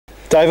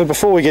David,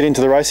 before we get into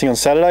the racing on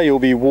Saturday, you'll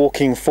be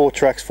walking 4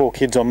 tracks, 4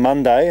 kids on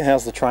Monday.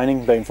 How's the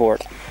training been for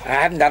it? I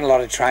haven't done a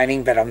lot of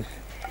training, but I'm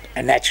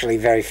a naturally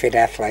very fit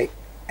athlete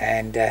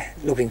and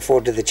looking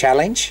forward to the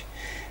challenge,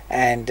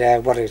 and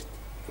what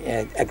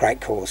a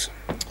great cause.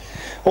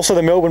 Also,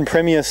 the Melbourne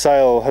Premier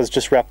sale has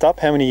just wrapped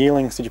up. How many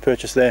yearlings did you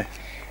purchase there?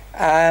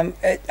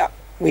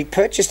 We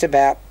purchased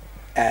about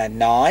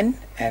 9,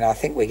 and I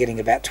think we're getting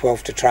about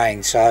 12 to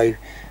train, so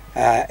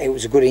it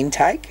was a good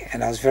intake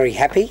and I was very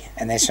happy,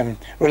 and there's some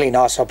really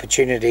nice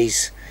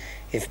opportunities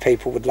if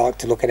people would like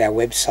to look at our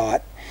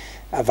website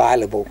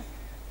available,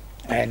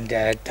 and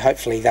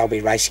hopefully they'll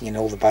be racing in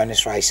all the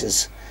bonus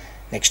races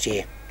next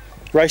year.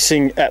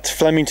 Racing at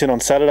Flemington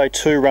on Saturday,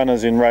 2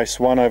 runners in race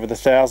 1 over the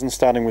 1,000,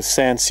 starting with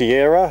San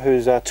Sierra,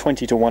 who's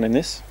 20 to 1 in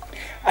this.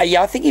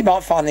 Yeah, I think you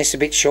might find this a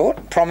bit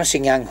short.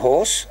 Promising young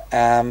horse,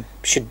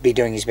 should be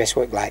doing his best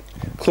work late.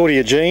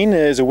 Claudia Jean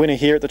is a winner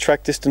here at the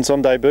track distance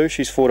on debut.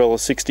 She's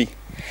 $4.60.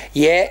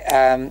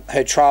 Yeah,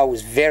 her trial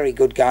was very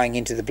good going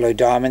into the Blue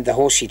Diamond. The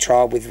horse she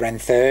trialled with ran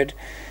 3rd.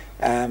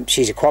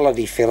 She's a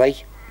quality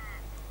filly.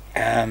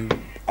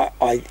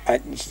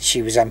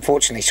 She was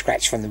unfortunately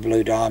scratched from the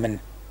Blue Diamond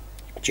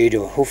due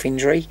to a hoof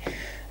injury.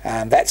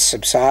 That's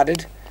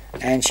subsided,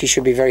 and she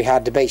should be very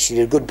hard to beat. She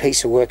did a good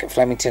piece of work at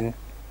Flemington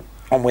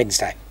on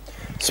Wednesday.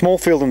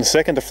 Smallfield in the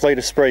second. A Fleet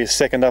Esprit is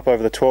second up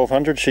over the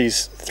 1,200.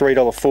 She's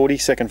 $3.40,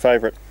 second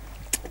favourite.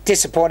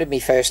 Disappointed me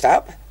first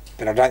up,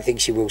 but I don't think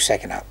she will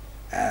second up.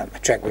 Her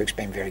track work's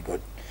been very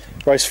good.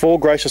 Race 4,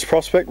 Gracious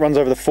Prospect, runs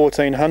over the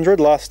 1,400.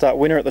 Last start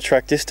winner at the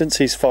track distance.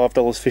 He's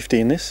 $5.50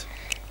 in this.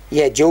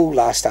 Yeah, dual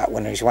last start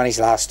winner. He's won his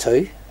last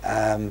 2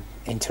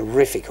 in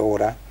terrific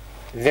order.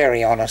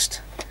 Very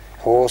honest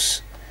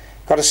horse.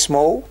 Got a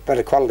small but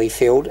a quality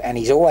field, and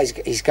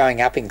he's going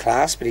up in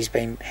class, but he's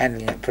been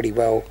handling it pretty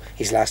well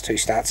his last 2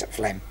 starts at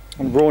Flem.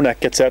 And Rawnak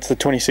gets out to the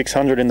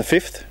 2,600 in the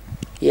 5th.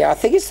 Yeah, I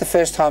think it's the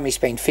first time he's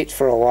been fit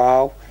for a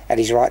while at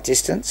his right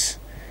distance.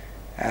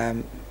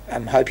 I'm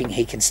hoping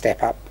he can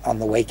step up on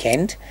the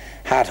weekend.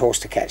 Hard horse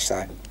to catch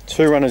though.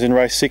 2 runners in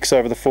race 6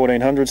 over the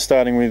 1,400,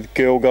 starting with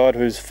Girl Guide,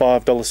 who's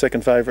 $5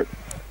 second favourite.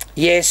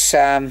 Yes,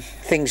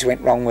 things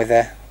went wrong with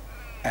her.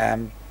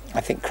 I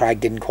think Craig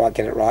didn't quite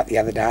get it right the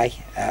other day.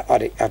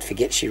 I'd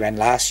forget she ran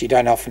last. You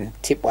don't often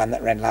tip one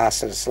that ran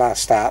last at its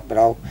last start, but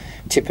I'll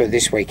tip her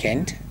this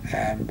weekend.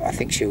 I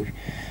think she'll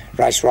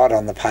race right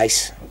on the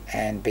pace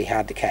and be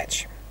hard to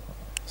catch.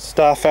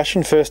 Star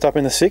Fashion first up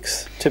in the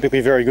 6th.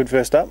 Typically very good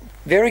first up.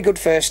 Very good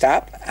first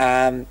up.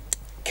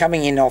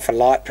 Coming in off a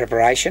light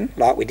preparation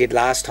like we did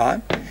last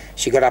time.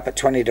 She got up at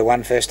 20 to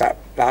 1 first up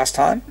last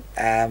time.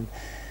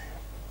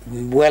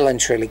 Well and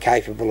truly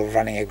capable of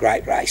running a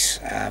great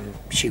race.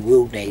 She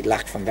will need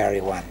luck from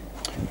barrier 1.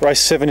 Race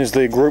 7 is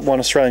the Group 1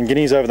 Australian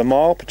Guineas over the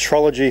mile.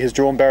 Petrology has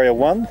drawn barrier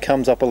 1,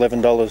 comes up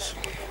 $11.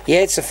 Yeah,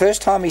 it's the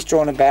first time he's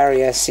drawn a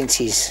barrier since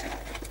his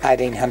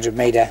 1,800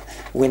 metre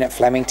win at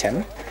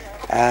Flemington.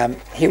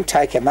 He'll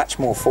take a much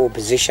more forward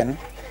position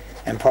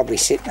and probably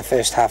sit in the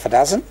first half a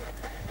dozen,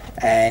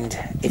 and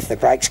if the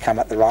breaks come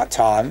at the right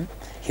time,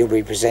 he'll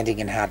be presenting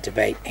in hard to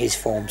beat. His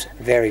form's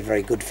very,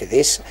 very good for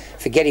this.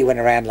 Forget he went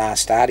around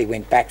last start. He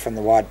went back from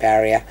the wide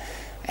barrier,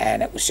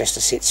 and it was just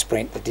a sit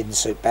sprint that didn't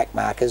suit back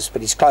markers,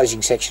 but his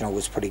closing sectional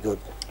was pretty good.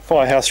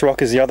 Firehouse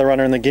Rock is the other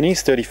runner in the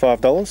Guineas,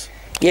 $35.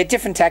 Yeah,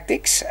 different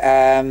tactics.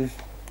 I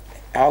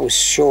was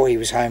sure he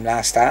was home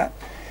last start,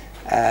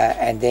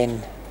 and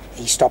then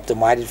he stopped and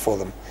waited for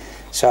them.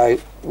 So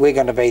we're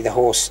going to be the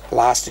horse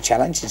last to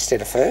challenge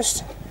instead of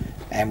first,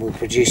 and we'll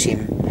produce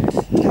him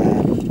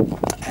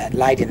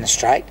late in the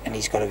straight, and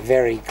he's got a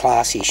very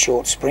classy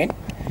short sprint,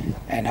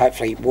 and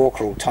hopefully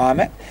Walker will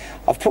time it.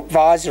 I've put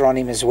visor on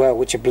him as well,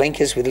 which are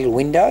blinkers with little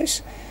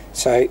windows,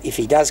 so if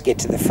he does get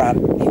to the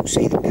front, he'll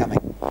see them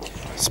coming.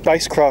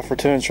 Spacecraft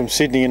returns from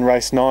Sydney in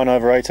race 9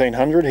 over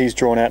 1,800. He's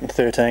drawn out in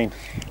 13.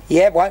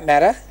 Yeah, it won't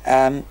matter.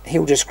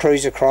 He'll just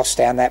cruise across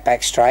down that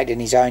back straight in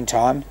his own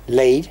time,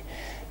 lead,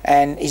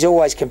 and he's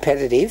always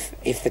competitive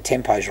if the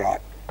tempo's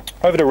right.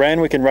 Over to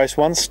Randwick in race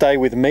 1, Stay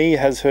With Me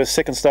has her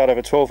second start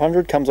over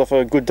 1,200, comes off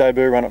a good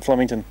debut run at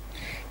Flemington.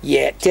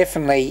 Yeah,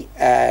 definitely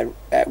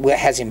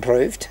has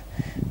improved.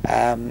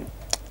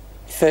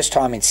 First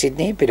time in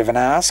Sydney, a bit of an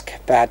ask,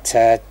 but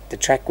the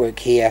track work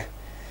here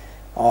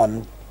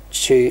on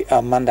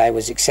Monday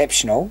was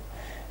exceptional,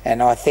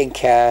 and I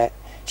think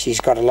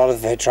she's got a lot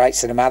of her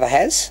traits that her mother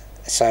has,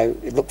 so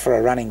look for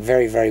her running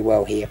very, very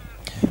well here.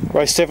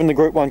 Race 7, the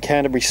Group 1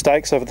 Canterbury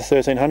Stakes over the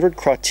 1,300.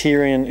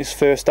 Criterion is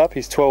first up.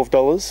 He's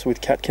 $12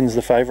 with Catkins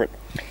the favourite.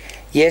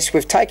 Yes,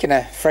 we've taken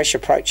a fresh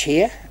approach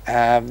here.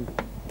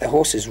 The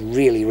horse is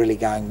really, really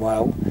going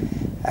well.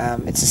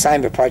 It's the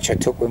same approach I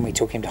took when we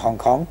took him to Hong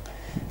Kong.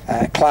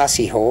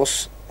 Classy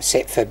horse,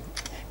 set for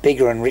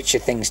bigger and richer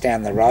things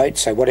down the road,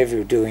 so whatever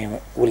you're doing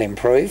will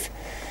improve.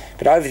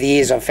 But over the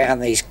years I've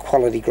found these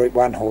quality Group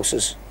 1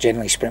 horses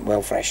generally sprint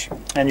well fresh.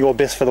 And your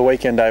best for the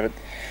weekend, David?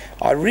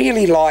 I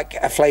really like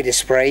a Fleet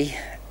Esprit,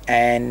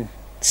 and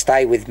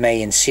Stay With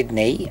Me in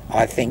Sydney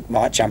I think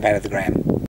might jump out of the ground.